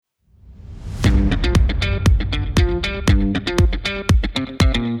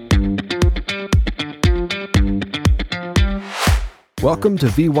Welcome to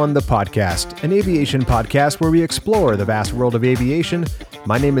V1 the Podcast, an aviation podcast where we explore the vast world of aviation.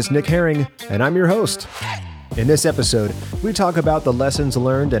 My name is Nick Herring, and I'm your host. In this episode, we talk about the lessons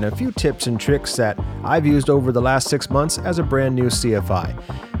learned and a few tips and tricks that I've used over the last 6 months as a brand new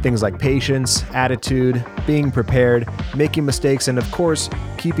CFI. Things like patience, attitude, being prepared, making mistakes, and of course,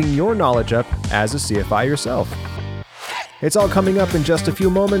 keeping your knowledge up as a CFI yourself. It's all coming up in just a few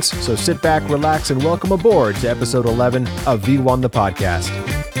moments, so sit back, relax, and welcome aboard to episode 11 of V1 the Podcast.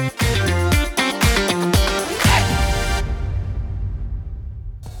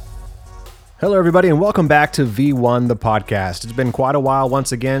 Hello, everybody, and welcome back to V1 the Podcast. It's been quite a while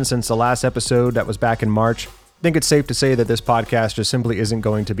once again since the last episode that was back in March. I think it's safe to say that this podcast just simply isn't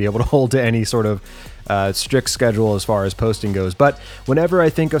going to be able to hold to any sort of strict schedule as far as posting goes. But whenever I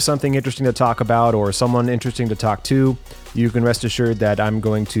think of something interesting to talk about or someone interesting to talk to, you can rest assured that I'm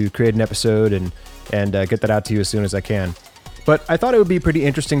going to create an episode and get that out to you as soon as I can. But I thought it would be pretty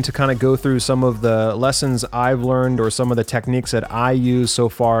interesting to kind of go through some of the lessons I've learned or some of the techniques that I use so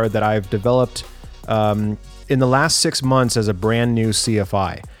far that I've developed in the last 6 months as a brand new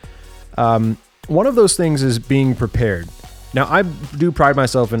CFI. One of those things is being prepared. Now, I do pride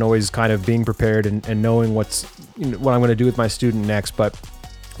myself in always kind of being prepared and knowing what I'm going to do with my student next. But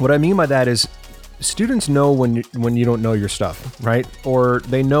what I mean by that is students know when you don't know your stuff, right? Or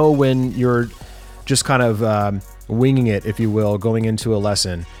they know when you're just kind of winging it, if you will, going into a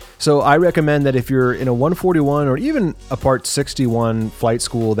lesson. So I recommend that if you're in a 141 or even a Part 61 flight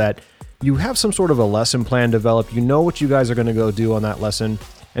school, that you have some sort of a lesson plan developed. You know what you guys are going to go do on that lesson.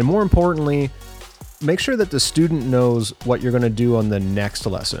 And more importantly, make sure that the student knows what you're going to do on the next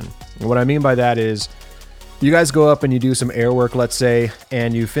lesson. And what I mean by that is you guys go up and you do some air work, let's say,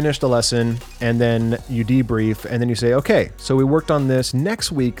 and you finish the lesson and then you debrief and then you say, okay, so we worked on this.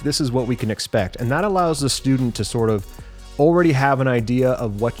 Next week, this is what we can expect. And that allows the student to sort of already have an idea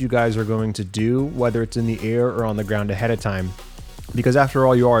of what you guys are going to do, whether it's in the air or on the ground ahead of time. Because after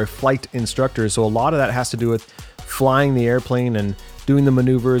all, you are a flight instructor, so a lot of that has to do with flying the airplane and doing the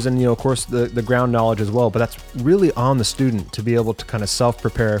maneuvers and, of course, the ground knowledge as well. But that's really on the student to be able to kind of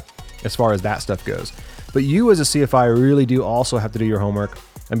self-prepare as far as that stuff goes. But you as a CFI really do also have to do your homework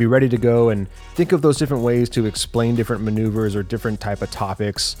and be ready to go and think of those different ways to explain different maneuvers or different type of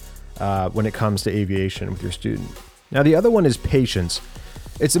topics when it comes to aviation with your student. Now, the other one is patience.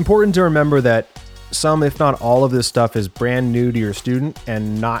 It's important to remember that some, if not all of this stuff is brand new to your student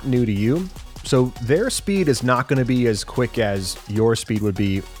and not new to you. So their speed is not going to be as quick as your speed would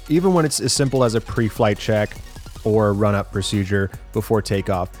be, even when it's as simple as a pre-flight check or run-up procedure before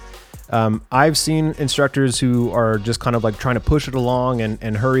takeoff. I've seen instructors who are just kind of like trying to push it along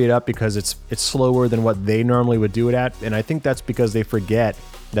and hurry it up because it's slower than what they normally would do it at. And I think that's because they forget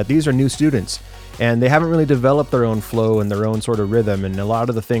that these are new students and they haven't really developed their own flow and their own sort of rhythm. And a lot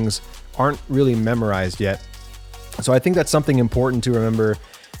of the things aren't really memorized yet. So I think that's something important to remember,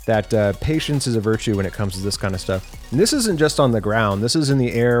 that patience is a virtue when it comes to this kind of stuff. And this isn't just on the ground. This is in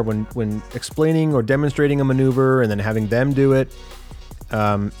the air when explaining or demonstrating a maneuver and then having them do it,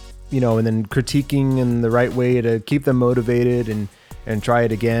 and then critiquing in the right way to keep them motivated and try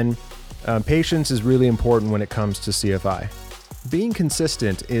it again. Patience is really important when it comes to CFI. Being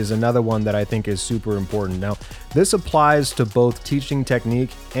consistent is another one that I think is super important. Now, this applies to both teaching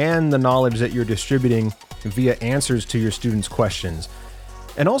technique and the knowledge that you're distributing via answers to your students' questions.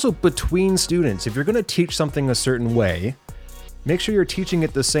 And also between students. If you're going to teach something a certain way, make sure you're teaching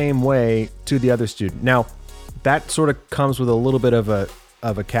it the same way to the other student. Now, that sort of comes with a little bit of a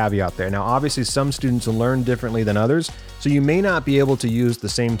caveat there. Now, obviously, some students learn differently than others, so you may not be able to use the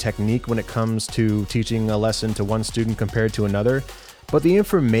same technique when it comes to teaching a lesson to one student compared to another, but the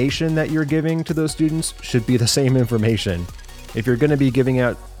information that you're giving to those students should be the same information. If you're going to be giving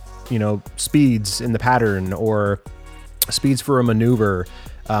out, speeds in the pattern or speeds for a maneuver,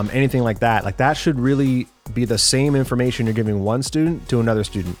 anything like that should really be the same information you're giving one student to another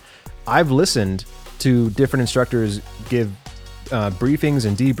student. I've listened to different instructors give briefings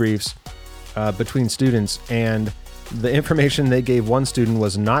and debriefs between students, and the information they gave one student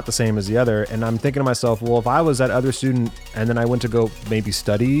was not the same as the other. And I'm thinking to myself, well, if I was that other student and then I went to go maybe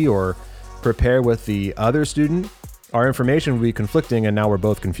study or prepare with the other student, our information would be conflicting and now we're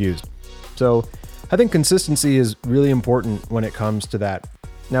both confused. So I think consistency is really important when it comes to that.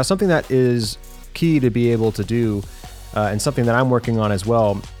 Now, something that is key to be able to do, and something that I'm working on as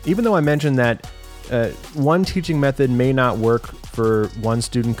well, even though I mentioned that one teaching method may not work for one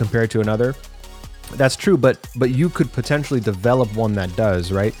student compared to another, that's true, but you could potentially develop one that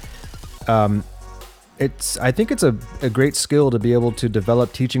does, right? I think it's a great skill to be able to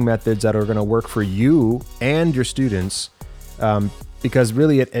develop teaching methods that are going to work for you and your students, because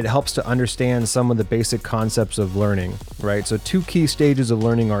really it helps to understand some of the basic concepts of learning, right? So two key stages of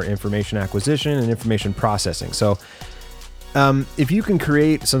learning are information acquisition and information processing. So if you can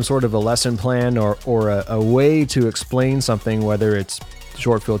create some sort of a lesson plan or a way to explain something, whether it's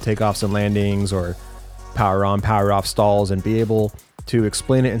short field takeoffs and landings or power on, power off stalls, and be able to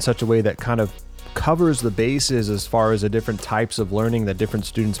explain it in such a way that kind of covers the bases as far as the different types of learning that different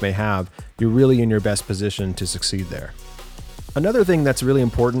students may have, you're really in your best position to succeed there. Another thing that's really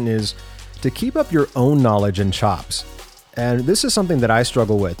important is to keep up your own knowledge and chops. And this is something that I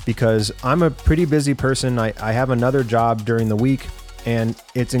struggle with because I'm a pretty busy person. I have another job during the week, and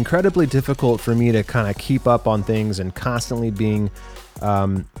it's incredibly difficult for me to kind of keep up on things and constantly being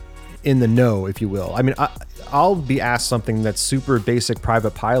in the know, if you will. I mean, I'll be asked something that's super basic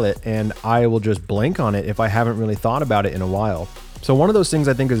private pilot, and I will just blank on it if I haven't really thought about it in a while. So one of those things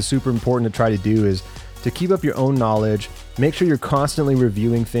I think is super important to try to do is to keep up your own knowledge, make sure you're constantly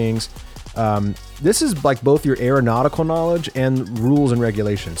reviewing things. This is like both your aeronautical knowledge and rules and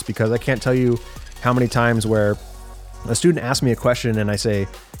regulations, because I can't tell you how many times where a student asks me a question and I say,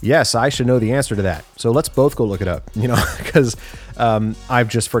 yes, I should know the answer to that. So let's both go look it up, because I've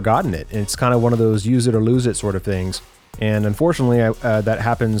just forgotten it. And it's kind of one of those use it or lose it sort of things. And unfortunately, that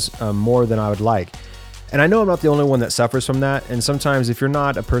happens more than I would like. And I know I'm not the only one that suffers from that. And sometimes if you're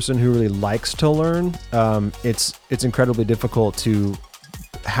not a person who really likes to learn, it's incredibly difficult to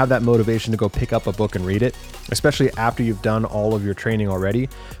have that motivation to go pick up a book and read it, especially after you've done all of your training already.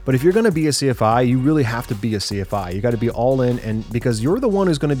 But if you're going to be a CFI, you really have to be a CFI. You got to be all in, and because you're the one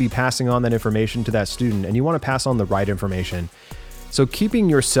who's going to be passing on that information to that student, and you want to pass on the right information. So keeping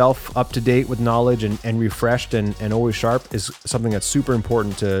yourself up to date with knowledge and refreshed and always sharp is something that's super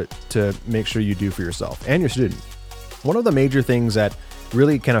important to make sure you do for yourself and your student. One of the major things that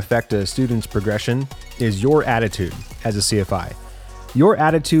really can affect a student's progression is your attitude as a CFI. Your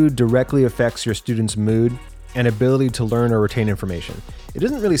attitude directly affects your student's mood and ability to learn or retain information. It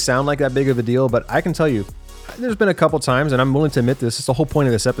doesn't really sound like that big of a deal, but I can tell you, there's been a couple times, and I'm willing to admit this, it's the whole point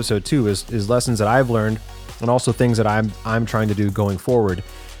of this episode too, is lessons that I've learned and also things that I'm trying to do going forward.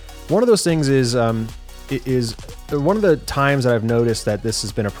 One of those things is one of the times that I've noticed that this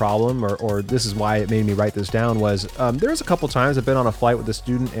has been a problem, or this is why it made me write this down, was there's a couple times I've been on a flight with a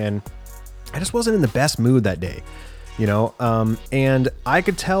student and I just wasn't in the best mood that day. And I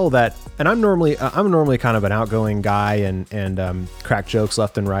could tell that, and I'm normally kind of an outgoing guy and crack jokes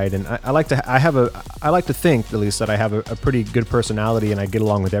left and right. And I like to think at least that I have a pretty good personality and I get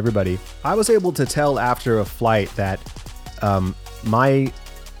along with everybody. I was able to tell after a flight that, my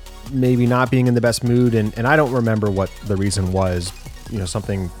maybe not being in the best mood. And I don't remember what the reason was,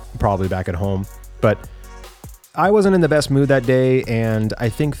 something probably back at home, but I wasn't in the best mood that day. And I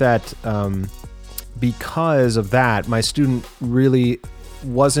think that, because of that, my student really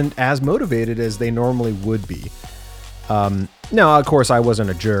wasn't as motivated as they normally would be. Now, of course, I wasn't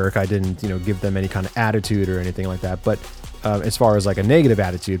a jerk. I didn't, give them any kind of attitude or anything like that. But as far as like a negative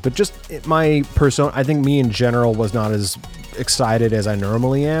attitude, but just my persona, I think me in general was not as excited as I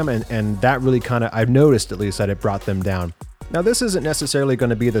normally am. And that really kind of, I've noticed at least that it brought them down. Now, this isn't necessarily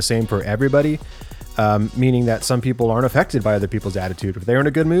going to be the same for everybody. Meaning that some people aren't affected by other people's attitude. If they're in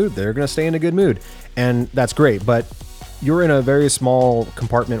a good mood, they're going to stay in a good mood. And that's great. But you're in a very small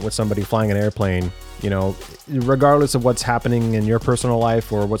compartment with somebody flying an airplane, regardless of what's happening in your personal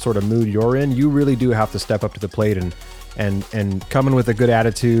life or what sort of mood you're in, you really do have to step up to the plate and come in with a good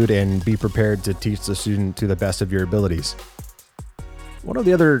attitude and be prepared to teach the student to the best of your abilities. One of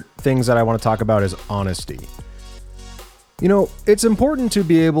the other things that I want to talk about is honesty. It's important to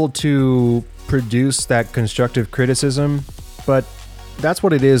be able to produce that constructive criticism, but that's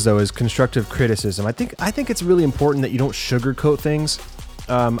what it is, though, is constructive criticism. I think it's really important that you don't sugarcoat things.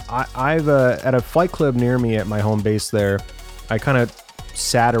 I've at a flight club near me at my home base there, I kind of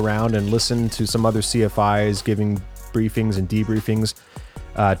sat around and listened to some other CFIs giving briefings and debriefings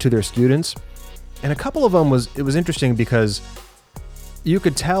to their students, and a couple of them it was interesting because you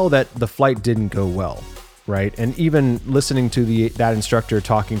could tell that the flight didn't go well. Right. And even listening to that instructor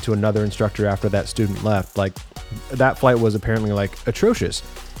talking to another instructor after that student left, like that flight was apparently like atrocious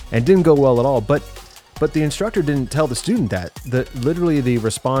and didn't go well at all. But the instructor didn't tell the student that. Literally the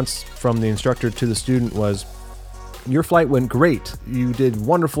response from the instructor to the student was, your flight went great. You did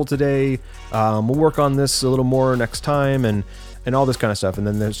wonderful today. We'll work on this a little more next time and all this kind of stuff. And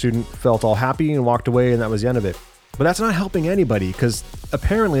then the student felt all happy and walked away, and that was the end of it. But that's not helping anybody, because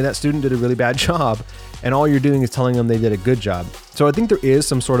apparently that student did a really bad job and all you're doing is telling them they did a good job. So I think there is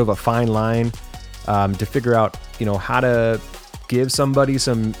some sort of a fine line to figure out, how to give somebody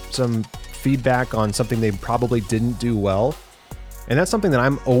some feedback on something they probably didn't do well, And that's something that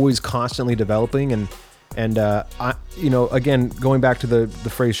I'm always constantly developing. And again, going back to the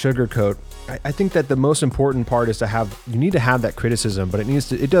phrase sugarcoat, I think that the most important part is you need to have that criticism, but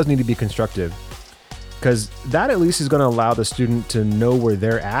it does need to be constructive, because that at least is going to allow the student to know where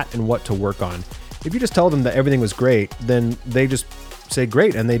they're at and what to work on. If you just tell them that everything was great, then they just say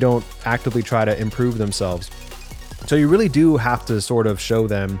great and they don't actively try to improve themselves. So you really do have to sort of show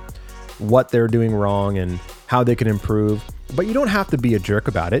them what they're doing wrong and how they can improve. But you don't have to be a jerk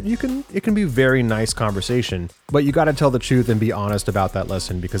about it. It can be very nice conversation, but you got to tell the truth and be honest about that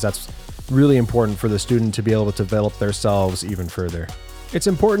lesson, because that's really important for the student to be able to develop themselves even further. It's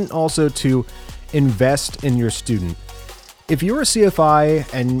important also to invest in your student. If you're a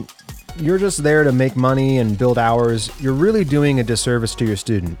CFI and you're just there to make money and build hours, you're really doing a disservice to your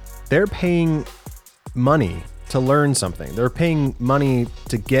student. They're paying money to learn something. They're paying money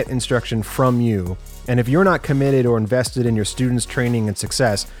to get instruction from you. And if you're not committed or invested in your students' training and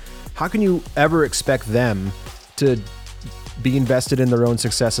success, how can you ever expect them to be invested in their own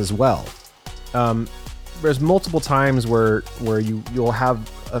success as well? There's multiple times where you'll have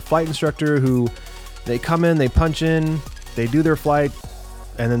a flight instructor who they come in, they punch in, they do their flight,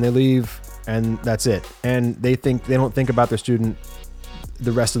 and then they leave, and that's it. And they don't think about their student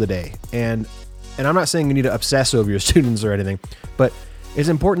the rest of the day. And I'm not saying you need to obsess over your students or anything, but it's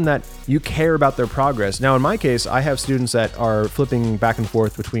important that you care about their progress. Now, in my case, I have students that are flipping back and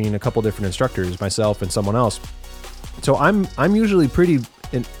forth between a couple different instructors, myself and someone else. So I'm usually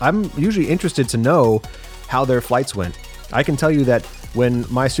interested to know how their flights went. I can tell you that when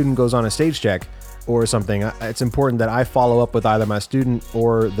my student goes on a stage check or something, it's important that I follow up with either my student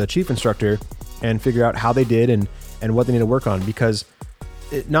or the chief instructor and figure out how they did and what they need to work on, because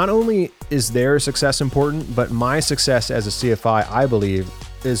not only is their success important, but my success as a CFI, I believe,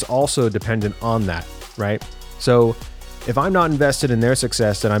 is also dependent on that, right? So if I'm not invested in their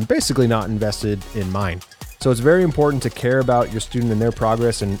success, then I'm basically not invested in mine. So it's very important to care about your student and their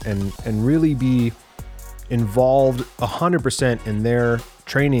progress and really be involved 100% in their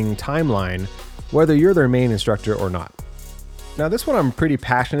training timeline, whether you're their main instructor or not. Now, this one I'm pretty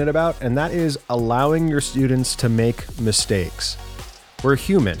passionate about, and that is allowing your students to make mistakes. We're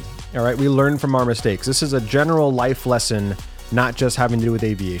human, all right? We learn from our mistakes. This is a general life lesson, not just having to do with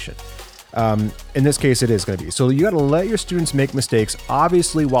aviation. In this case, it is going to be. So you got to let your students make mistakes,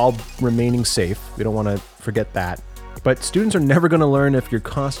 obviously while remaining safe. We don't want to forget that. But students are never going to learn if you're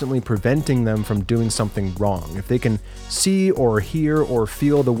constantly preventing them from doing something wrong. If they can see or hear or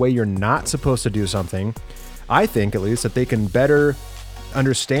feel the way you're not supposed to do something, I think at least that they can better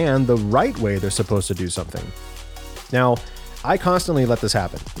understand the right way they're supposed to do something. Now, I constantly let this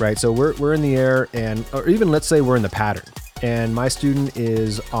happen, right? So we're in the air, or even let's say we're in the pattern, and my student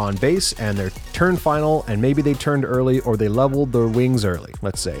is on base and they're turn final, and maybe they turned early or they leveled their wings early,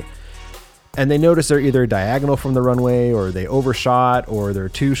 let's say. And they notice they're either diagonal from the runway or they overshot or they're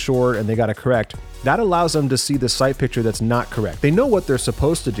too short and they got to correct. That allows them to see the sight picture that's not correct. They know what they're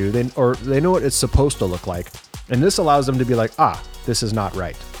supposed to do, they know what it's supposed to look like. And this allows them to be like, this is not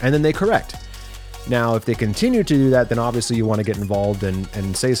right. And then they correct. Now, if they continue to do that, then obviously you want to get involved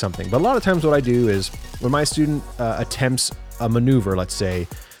and say something. But a lot of times what I do is when my student attempts a maneuver, let's say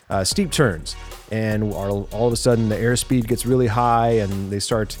steep turns, and all of a sudden the airspeed gets really high and they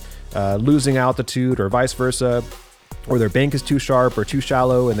start losing altitude or vice versa, or their bank is too sharp or too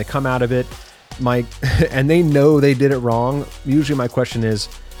shallow and they come out of it, and they know they did it wrong. Usually my question is,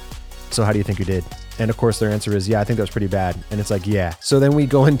 so how do you think you did? And of course their answer is, I think that was pretty bad. And it's like, yeah. So then we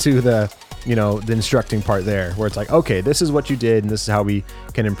go into the instructing part there, where it's like, okay, this is what you did and this is how we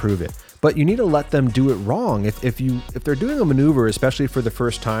can improve it. But you need to let them do it wrong. If they're doing a maneuver, especially for the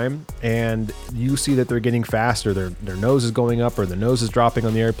first time, and you see that they're getting faster, their nose is going up or the nose is dropping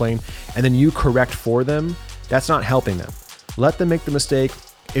on the airplane, and then you correct for them, that's not helping them. Let them make the mistake.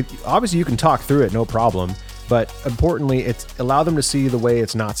 Obviously you can talk through it, no problem. But importantly, allow them to see the way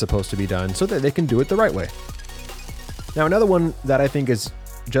it's not supposed to be done so that they can do it the right way. Now, another one that I think is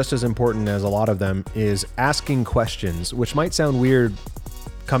just as important as a lot of them is asking questions, which might sound weird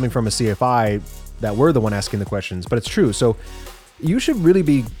coming from a CFI that we're the one asking the questions, but it's true. So you should really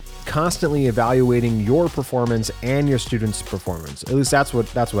be constantly evaluating your performance and your students' performance. At least that's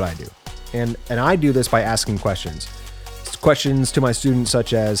what I do. And I do this by asking questions. Questions to my students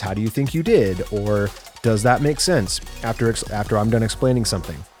such as, how do you think you did? Or does that make sense after I'm done explaining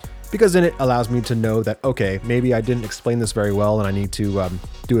something? Because then it allows me to know that, okay, maybe I didn't explain this very well and I need to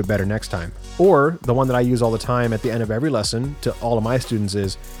do it better next time. Or the one that I use all the time at the end of every lesson to all of my students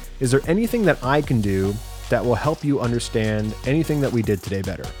is there anything that I can do that will help you understand anything that we did today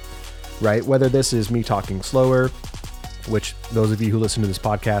better, right? Whether this is me talking slower, which those of you who listen to this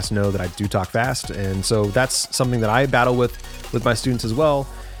podcast know that I do talk fast. And so that's something that I battle with my students as well.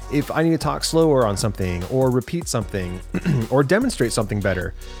 If I need to talk slower on something or repeat something or demonstrate something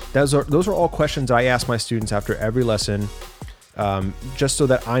better, those are all questions I ask my students after every lesson, just so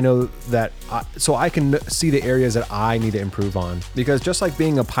that I know that, so I can see the areas that I need to improve on. Because just like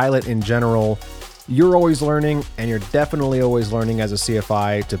being a pilot in general, you're always learning, and you're definitely always learning as a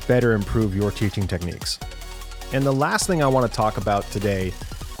CFI to better improve your teaching techniques. And the last thing I want to talk about today,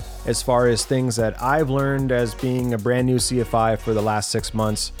 as far as things that I've learned as being a brand new CFI for the last 6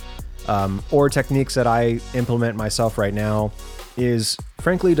 months, or techniques that I implement myself right now, is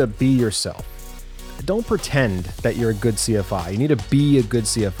frankly to be yourself. Don't pretend that you're a good CFI. You need to be a good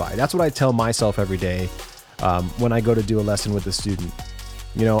CFI. That's what I tell myself every day when I go to do a lesson with a student.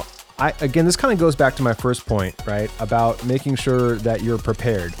 You know, again, this kind of goes back to my first point, right? About making sure that you're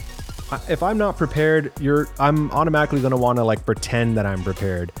prepared. If I'm not prepared, I'm automatically going to want to like pretend that I'm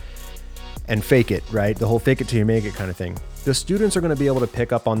prepared and fake it, right? The whole fake it till you make it kind of thing. The students are going to be able to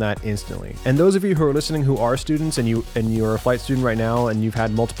pick up on that instantly. And those of you who are listening who are students and you're a flight student right now and you've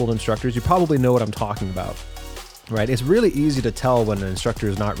had multiple instructors, you probably know what I'm talking about, right? It's really easy to tell when an instructor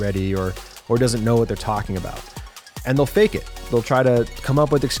is not ready or doesn't know what they're talking about. And they'll fake it. They'll try to come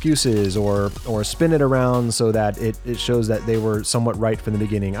up with excuses or spin it around so that it shows that they were somewhat right from the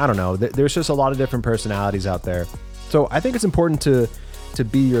beginning. I don't know. There's just a lot of different personalities out there. So I think it's important to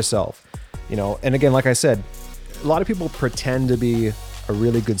be yourself, you know. And again, like I said, a lot of people pretend to be a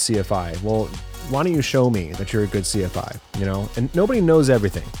really good CFI. Well, why don't you show me that you're a good CFI, you know? And nobody knows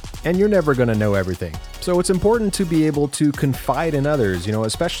everything, and you're never going to know everything. So it's important to be able to confide in others, you know,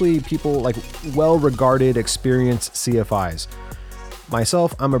 especially people like well-regarded, experienced CFIs.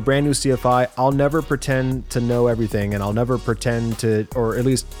 Myself, I'm a brand new CFI. I'll never pretend to know everything, and I'll never pretend to, or at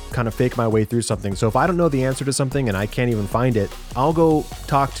least kind of fake my way through something. So if I don't know the answer to something and I can't even find it, I'll go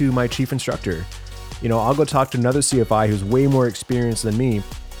talk to my chief instructor. You know, I'll go talk to another CFI who's way more experienced than me,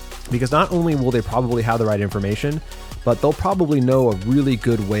 because not only will they probably have the right information, but they'll probably know a really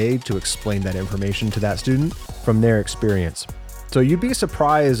good way to explain that information to that student from their experience. So you'd be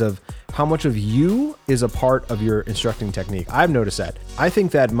surprised of how much of you is a part of your instructing technique. I've noticed that. I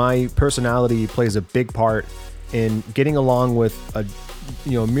think that my personality plays a big part in getting along with a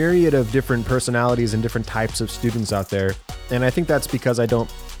myriad of different personalities and different types of students out there. And I think that's because I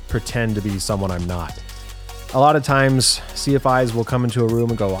don't pretend to be someone I'm not. A lot of times CFIs will come into a room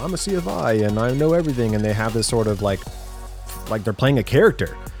and go, I'm a CFI and I know everything. And they have this sort of like they're playing a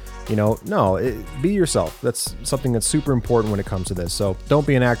character, you know. No, be yourself. That's something that's super important when it comes to this. So don't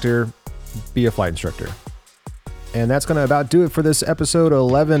be an actor, be a flight instructor. And that's going to about do it for this episode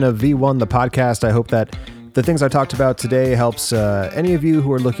 11 of V1, the podcast. I hope that the things I talked about today helps any of you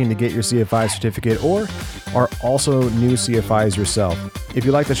who are looking to get your CFI certificate or are also new CFIs yourself. If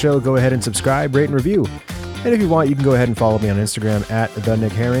you like the show, go ahead and subscribe, rate, and review. And if you want, you can go ahead and follow me on Instagram at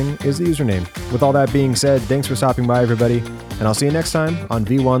 @TheNickHerring is the username. With all that being said, thanks for stopping by, everybody, and I'll see you next time on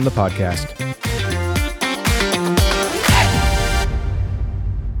V1, the podcast.